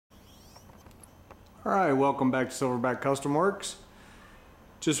Alright, welcome back to Silverback Custom Works.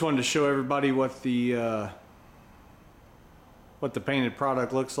 Just wanted to show everybody what the painted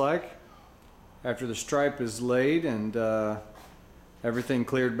product looks like after the stripe is laid and everything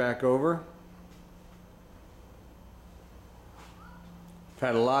cleared back over. I've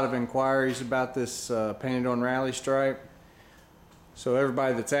had a lot of inquiries about this painted on rally stripe, so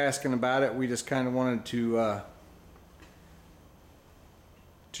everybody that's asking about it, we just kind of wanted to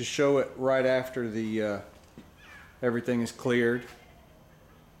show it right after the everything is cleared.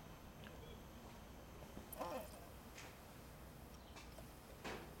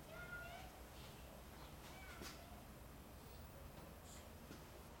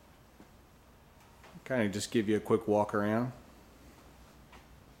 Kind of just give you a quick walk around.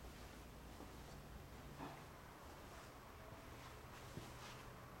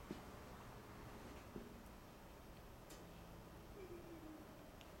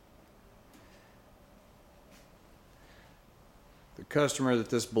 The customer that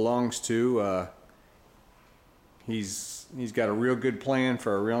this belongs to, he's got a real good plan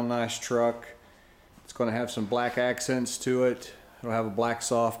for a real nice truck. It's going to have some black accents to it. It'll have a black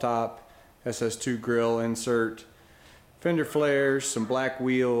soft top, SS2 grill insert, fender flares, some black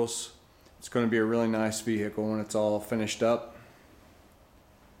wheels. It's going to be a really nice vehicle when it's all finished up.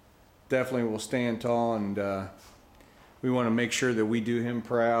 Definitely will stand tall, and we want to make sure that we do him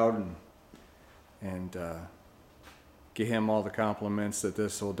proud and give him all the compliments that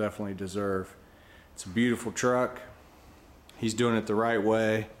this will definitely deserve. It's a beautiful truck. He's doing it the right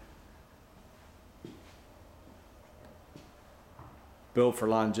way. Built for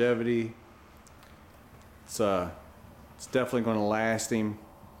longevity. It's definitely going to last him,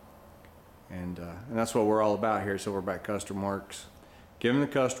 and that's what we're all about here at Silverback Custom Works. Giving the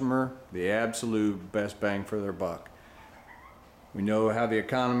customer the absolute best bang for their buck. We know how the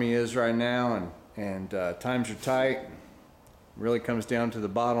economy is right now, and times are tight. It really comes down to the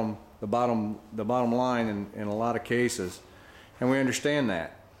bottom line in a lot of cases, and we understand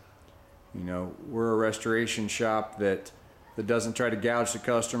that. You know, we're a restoration shop that doesn't try to gouge the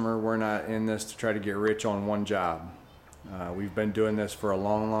customer. We're not in this to try to get rich on one job. We've been doing this for a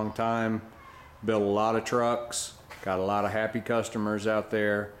long time, built a lot of trucks, got a lot of happy customers out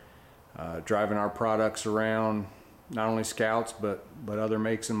there, driving our products around, not only Scouts but other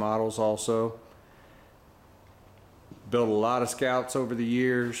makes and models also. Built a lot of Scouts over the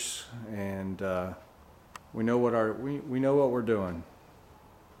years, and we know what we're doing.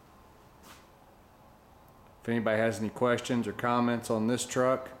 If anybody has any questions or comments on this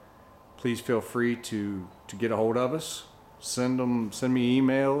truck, please feel free to get a hold of us. Send me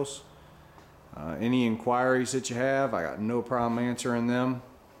emails. Any inquiries that you have, I got no problem answering them.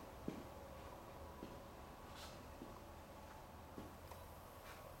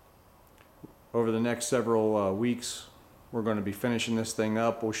 Over the next several weeks, we're going to be finishing this thing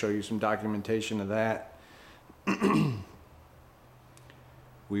up. We'll show you some documentation of that.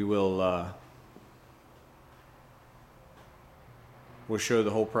 We'll show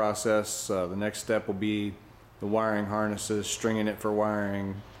the whole process. The next step will be the wiring harnesses, stringing it for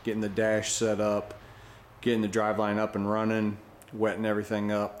wiring, getting the dash set up, getting the driveline up and running, wetting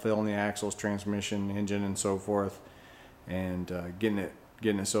everything up, filling the axles, transmission, engine, and so forth, and getting it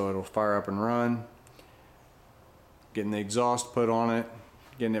so it'll fire up and run. Getting the exhaust put on it,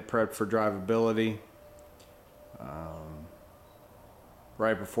 getting it prepped for drivability.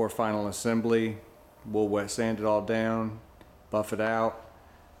 Right before final assembly, we'll wet sand it all down, buff it out,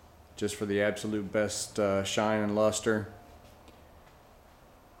 just for the absolute best shine and luster.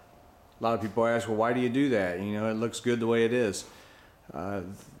 A lot of people ask, well, why do you do that? You know, it looks good the way it is.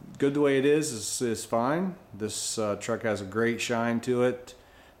 Good the way it is fine. This truck has a great shine to it.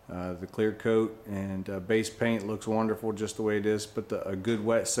 The clear coat and base paint looks wonderful just the way it is, but a good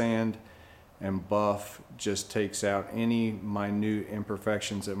wet sand and buff just takes out any minute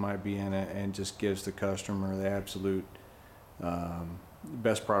imperfections that might be in it and just gives the customer the absolute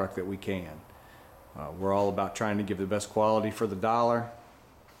best product that we can. We're all about trying to give the best quality for the dollar,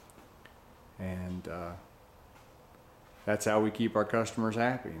 and that's how we keep our customers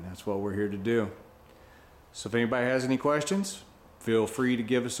happy, and that's what we're here to do. So if anybody has any questions, feel free to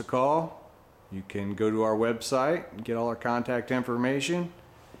give us a call. You can go to our website and get all our contact information,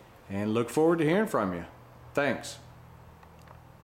 and look forward to hearing from you. Thanks.